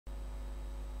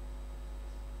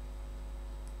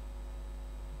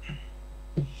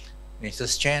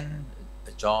Mrs. Chen,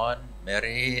 John,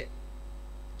 Mary,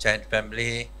 Chen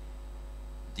family,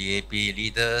 DAP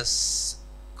leaders,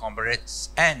 comrades,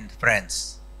 and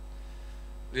friends.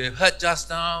 We heard just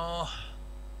now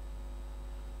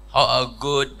how a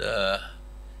good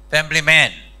family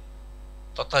man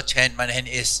Dr. Chen Man Hin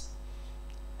is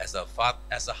as a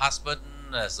husband,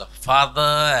 as a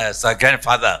father, as a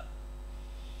grandfather.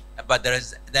 But there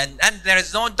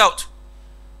is no doubt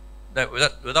that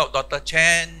without Dr.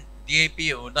 Chen, DAP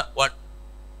will not what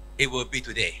it will be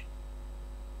today.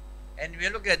 And we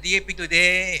look at DAP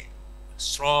today,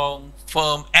 strong,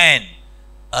 firm, and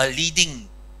a leading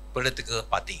political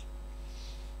party.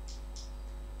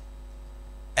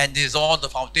 And this is all the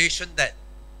foundation that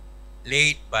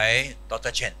laid by Dr.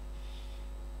 Chen.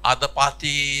 Other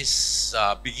parties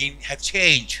have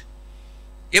changed.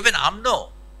 Even UMNO,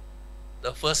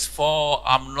 the first four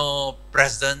UMNO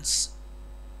presidents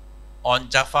on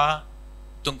Jaffa,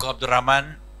 Tunku Abdul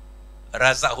Rahman,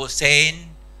 Razak Hussein,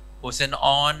 Hussein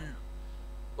On,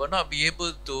 will not be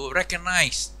able to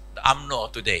recognize the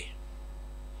UMNO today.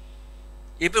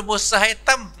 Even Musa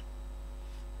Haitam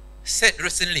said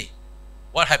recently,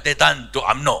 what have they done to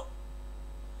UMNO?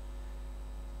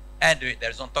 And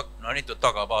there's no need to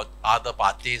talk about other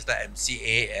parties like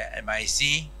MCA,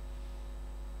 MIC,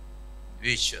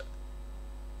 which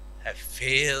have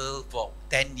failed for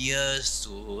 10 years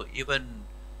to even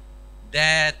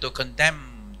dare to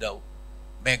condemn the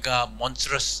mega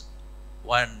monstrous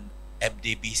one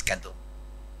MDB scandal.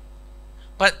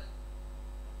 But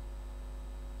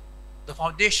the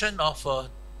foundation of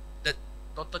the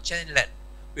Dr. Chen led,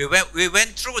 we went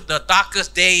through the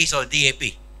darkest days of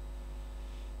DAP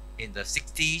in the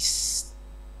 60s,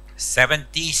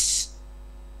 70s.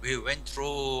 We went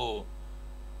through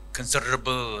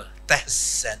considerable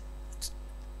tests and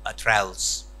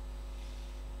trials.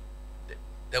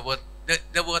 There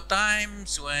were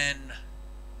times when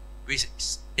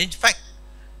in fact,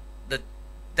 the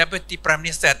deputy prime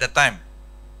minister at the time,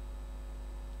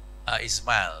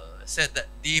 Ismail, said that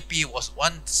DAP was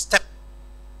one step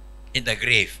in the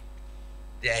grave.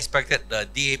 They expected the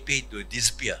DAP to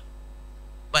disappear,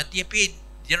 but DAP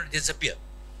didn't disappear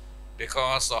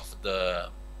because of the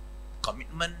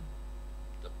commitment,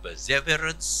 the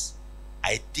perseverance,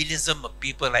 idealism of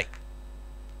people like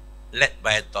led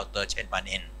by Dr. Chen Man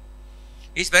Hin.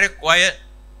 He's very quiet,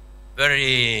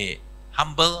 very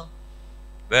humble,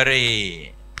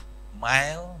 very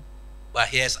mild, but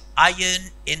he has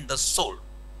iron in the soul.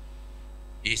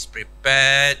 He's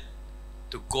prepared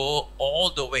to go all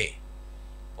the way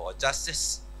for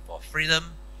justice, for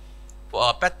freedom, for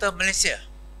a better Malaysia.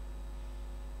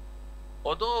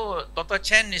 Although Dr.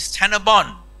 Chen is China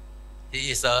born,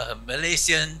 he is a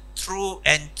Malaysian through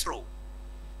and through.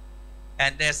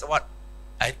 And that's what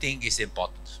I think is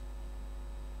important.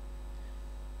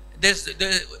 There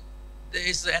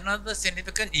is another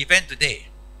significant event today,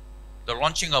 the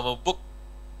launching of a book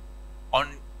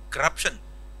on corruption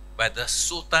by the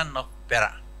Sultan of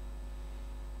Perak.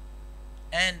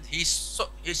 And he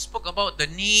spoke about the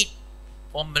need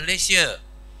for Malaysia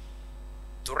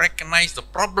to recognize the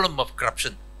problem of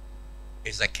corruption.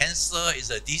 It's a cancer, it's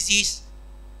a disease.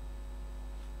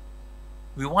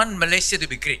 We want Malaysia to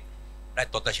be great,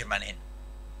 like Dr. Chen Man Hin.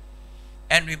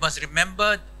 And we must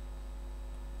remember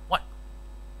what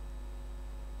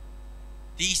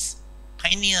these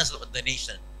pioneers of the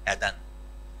nation have done.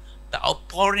 The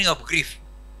outpouring of grief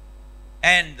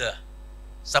and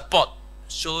support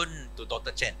shown to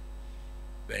Dr. Chen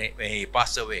when he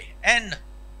passed away. And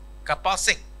Kapal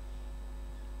Singh,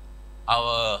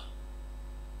 our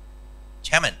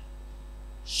chairman,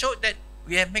 showed that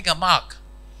we have made a mark.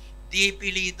 DAP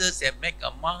leaders have made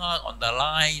a mark on the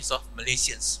lives of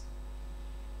Malaysians,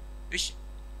 which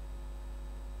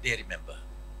they remember.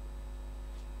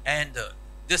 And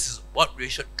this is what we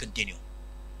should continue.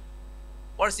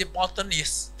 What is important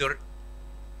is to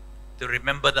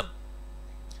remember them.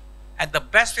 And the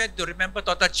best way to remember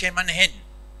Dr. Chen Man Hin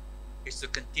is to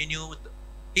continue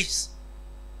his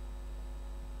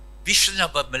vision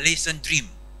of a Malaysian dream.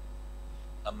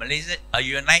 A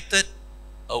united,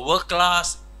 a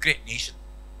world-class, great nation,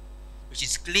 which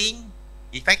is clean,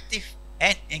 effective,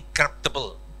 and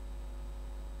incorruptible.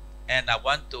 And I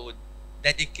want to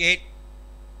dedicate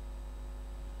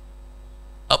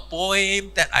a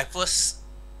poem that I first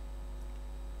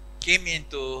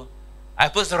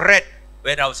read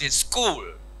when I was in school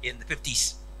in the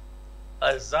 50s.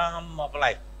 A Psalm of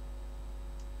Life.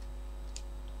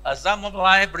 A Psalm of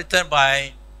Life written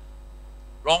by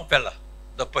Longfellow,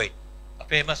 the poet, a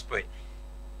famous poet.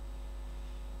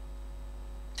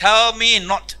 Tell me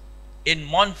not in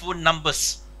mournful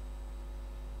numbers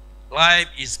life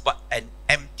is but an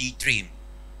empty dream.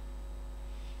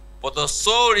 For the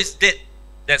soul is dead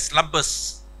that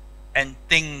slumbers, and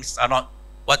things are not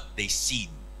what they seem.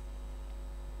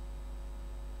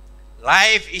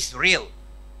 Life is real.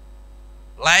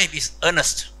 Life is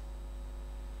earnest.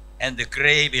 And the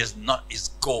grave is not its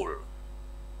goal.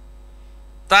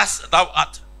 Thus thou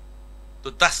art,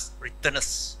 to dust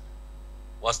returnest,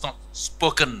 was not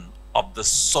spoken of the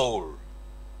soul.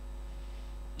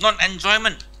 Not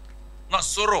enjoyment, not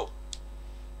sorrow,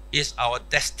 is our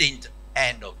destined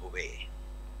end of the way.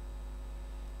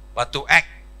 But to act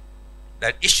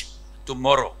that each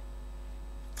tomorrow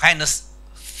finds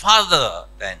farther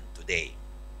than today.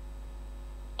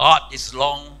 Art is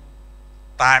long,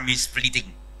 time is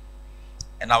fleeting,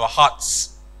 and our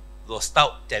hearts, though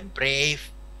stout and brave,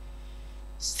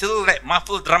 still like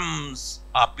muffled drums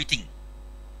are beating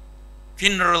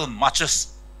funeral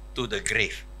marches to the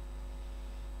grave.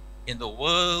 In the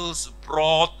world's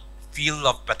broad field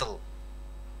of battle,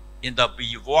 in the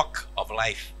bivouac of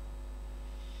life,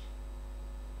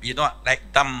 we are not like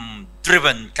dumb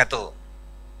driven cattle,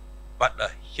 but a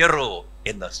hero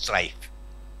in the strife.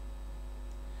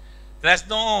 There's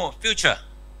no future,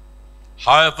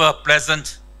 however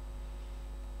pleasant.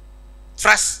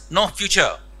 Trust no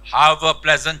future, however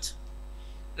pleasant.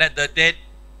 Let the dead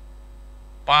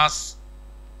past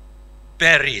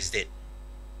bury his dead.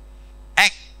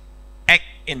 Act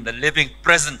in the living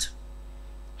present,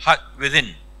 heart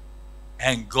within,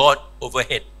 and God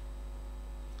overhead.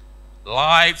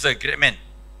 Life's agreement,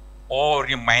 all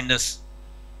reminders.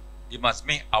 We must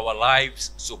make our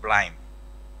lives sublime.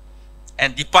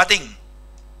 And departing,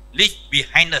 leave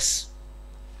behind us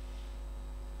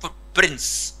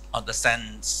footprints on the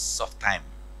sands of time.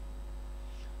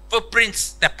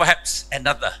 Footprints that perhaps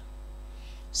another,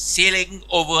 sailing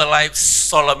over life's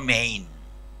solemn main,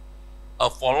 a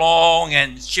forlorn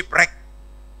and shipwrecked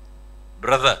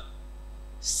brother,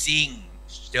 seeing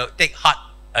shall take heart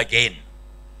again.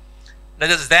 Let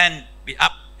us then be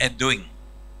up and doing,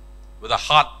 with a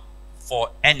heart for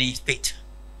any fate.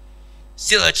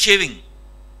 Still achieving,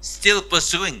 still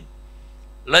pursuing,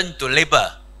 learn to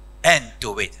labor and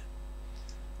to wait.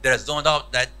 There is no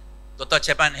doubt that Dr.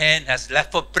 Chen Man Hin has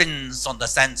left footprints on the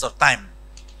sands of time.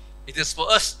 It is for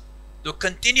us to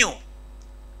continue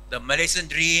the Malaysian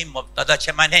dream of Dr.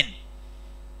 Chen Man Hin,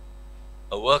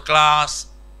 a world-class,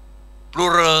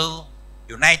 plural,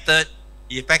 united,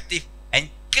 effective, and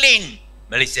clean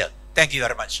Malaysia. Thank you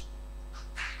very much.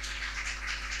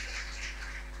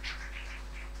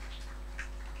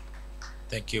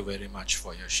 Thank you very much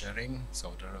for your sharing,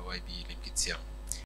 Saudara YB Lim Kit Siang.